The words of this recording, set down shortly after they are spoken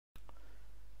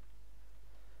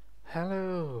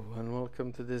Hello and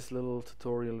welcome to this little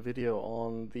tutorial video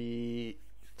on the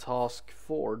task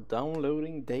for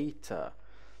downloading data.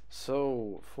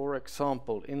 So, for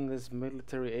example, in this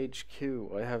military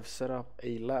HQ I have set up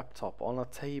a laptop on a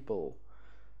table,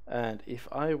 and if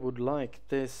I would like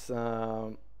this if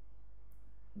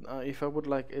I would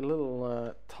like a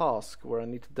little task where I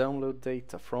need to download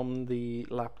data from the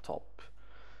laptop,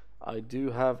 I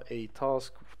do have a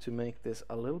task to make this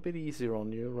a little bit easier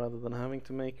on you rather than having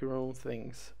to make your own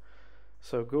things.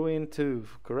 So go into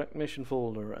correct mission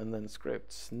folder and then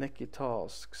scripts, Neki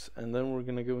tasks, and then we're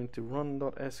gonna go into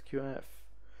run.sqf,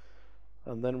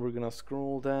 and then we're gonna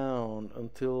scroll down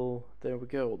until there we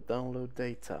go, download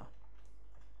data.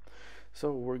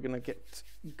 So we're gonna get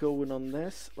going on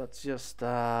this. Let's just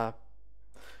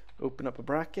open up a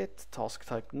bracket, task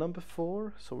type number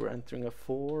 4, so we're entering a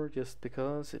 4 just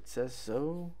because it says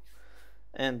so,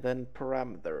 and then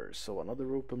parameters, so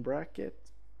another open bracket,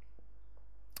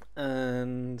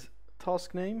 and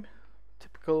task name,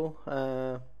 typical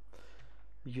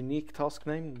unique task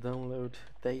name, download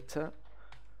data,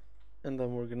 and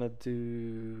then we're gonna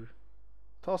do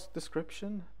task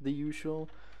description, the usual,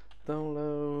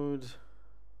 download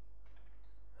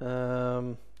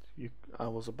I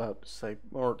was about to say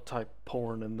or type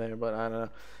porn in there, but I don't know.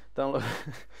 Download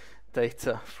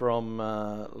data from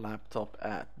laptop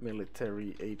at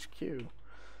military HQ,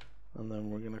 and then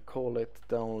we're gonna call it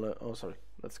download. Oh, sorry.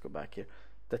 Let's go back here.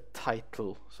 The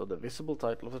title, so the visible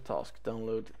title of the task,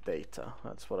 download data.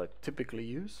 That's what I typically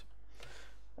use.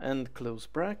 And close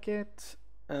bracket.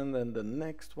 And then the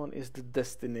next one is the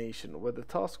destination, where the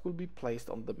task will be placed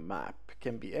on the map.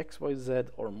 Can be X, Y, Z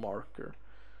or marker.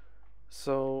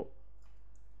 So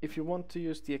if you want to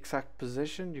use the exact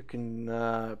position, you can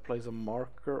place a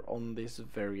marker on this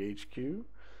very HQ.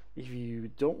 If you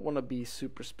don't want to be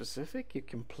super specific, you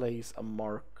can place a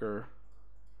marker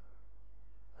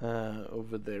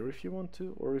over there if you want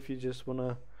to, or if you just want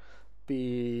to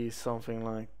be something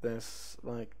like this,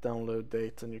 like download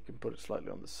data, and you can put it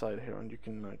slightly on the side here, and you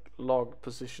can like log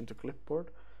position to clipboard.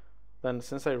 Then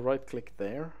since I right click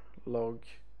there, log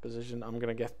position, I'm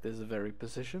gonna get this very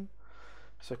position.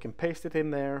 So I can paste it in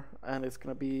there, and it's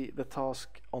going to be the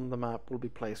task on the map will be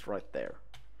placed right there.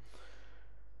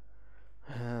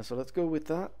 So let's go with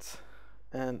that.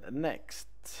 And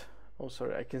next, oh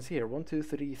sorry, I can see here 1, 2,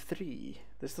 3, 3.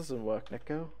 This doesn't work,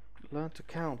 Neko. Learn to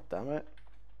count, damn it.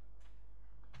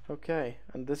 Okay,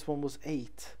 and this one was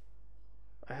 8.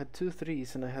 I had 2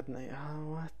 3s and I had an 8.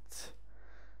 Oh,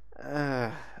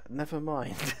 what? Never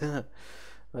mind.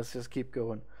 Let's just keep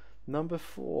going. Number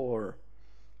 4.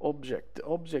 Object. The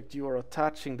object you are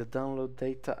attaching the download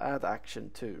data add action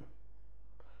to.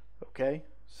 Okay,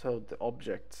 so the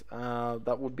object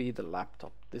that would be the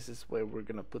laptop. This is where we're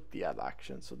gonna put the add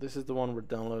action. So this is the one we're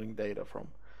downloading data from.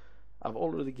 I've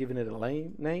already given it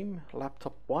a name,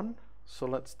 laptop 1. So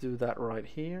let's do that right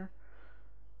here.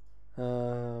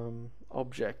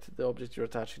 Object, the object you're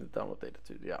attaching the download data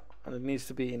to. Yeah, and it needs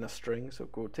to be in a string, so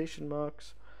quotation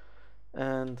marks.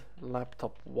 And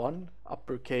laptop 1,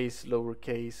 uppercase,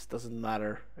 lowercase, doesn't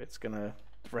matter, it's gonna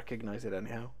recognize it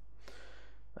anyhow.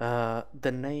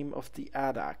 The name of the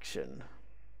add action,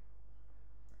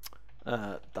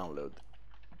 download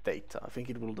data. I think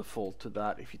it will default to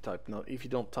that if you type if you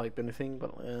don't type anything,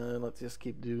 but let's just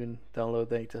keep doing download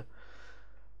data.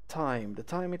 Time, the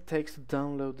time it takes to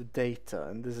download the data,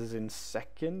 and this is in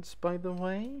seconds, by the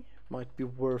way, might be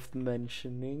worth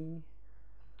mentioning.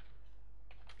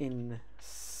 In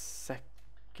seconds.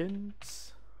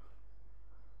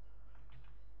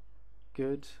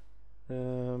 Good.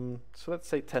 So let's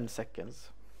say 10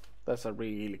 seconds. That's a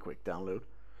really quick download.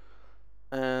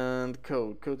 And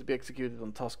code to be executed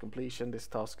on task completion. This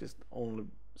task is only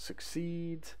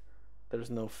succeed. There's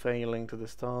no failing to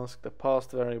this task. The passed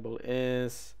variable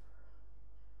is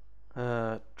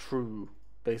true.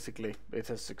 Basically, it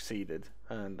has succeeded,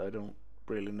 and I don't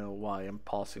really know why I'm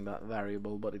passing that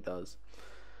variable, but it does.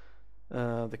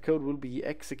 The code will be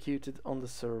executed on the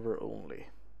server only,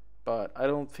 but I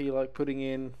don't feel like putting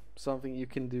in something. You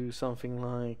can do something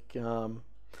like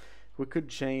we could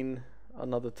chain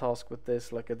another task with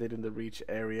this, like I did in the reach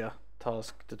area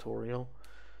task tutorial,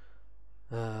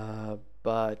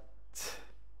 but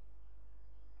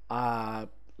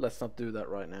let's not do that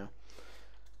right now.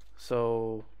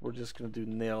 So we're just gonna do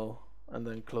nil and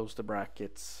then close the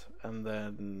brackets, and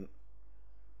then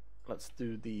let's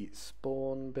do the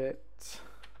spawn bit.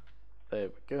 There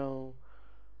we go.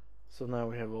 So now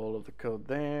we have all of the code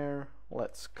there.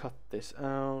 Let's cut this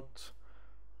out.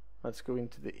 Let's go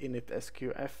into the init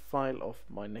SQF file of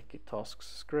my Neki tasks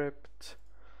script.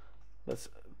 Let's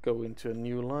go into a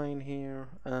new line here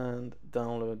and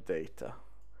download data.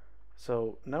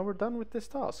 So now we're done with this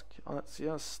task. Let's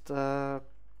just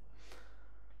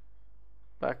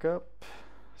back up,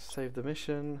 save the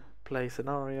mission, play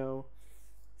scenario,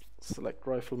 select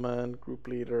rifleman, group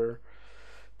leader,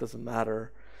 doesn't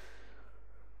matter.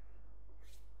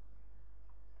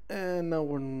 And now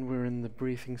when we're in the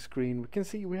briefing screen, we can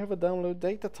see we have a download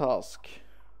data task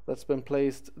that's been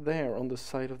placed there on the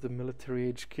side of the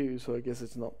military HQ. So I guess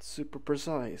it's not super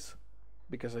precise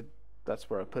because that's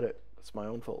where I put it. That's my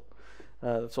own fault.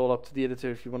 It's all up to the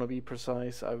editor if you want to be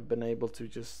precise. I've been able to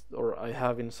or I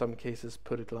have in some cases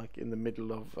put it like in the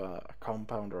middle of a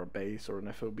compound or a base or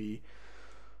an FOB.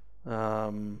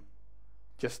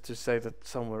 Just to say that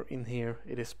somewhere in here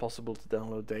it is possible to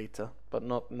download data, but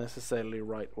not necessarily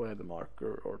right where the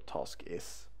marker or task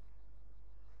is.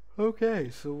 Okay,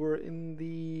 so we're in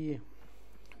the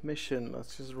mission.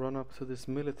 Let's just run up to this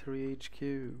military HQ.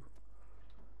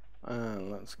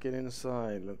 And let's get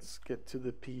inside. Let's get to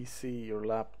the PC or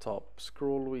laptop.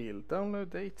 Scroll wheel,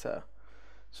 download data.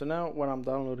 So now when I'm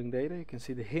downloading data, you can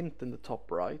see the hint in the top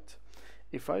right.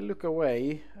 If I look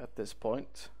away at this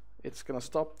point, it's gonna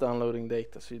stop downloading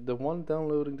data. So the one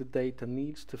downloading the data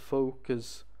needs to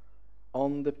focus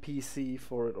on the PC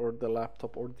for it, or the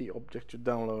laptop, or the object you're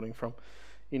downloading from,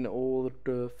 in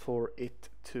order for it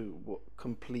to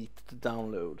complete the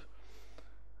download.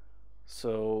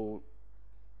 So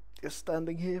just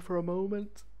standing here for a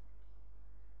moment,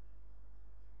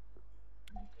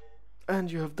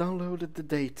 and you have downloaded the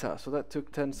data. So that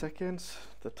took 10 seconds.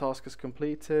 The task is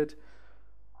completed,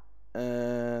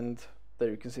 and there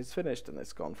you can see it's finished, and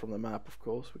it's gone from the map, of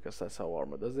course, because that's how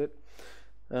Arma does it.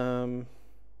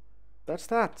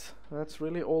 That's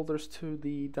really all there's to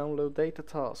the download data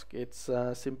task. It's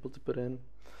simple to put in,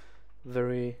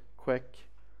 very quick,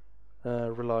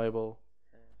 reliable.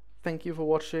 Thank you for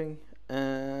watching,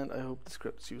 and I hope the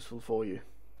script's useful for you.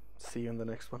 See you in the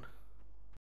next one.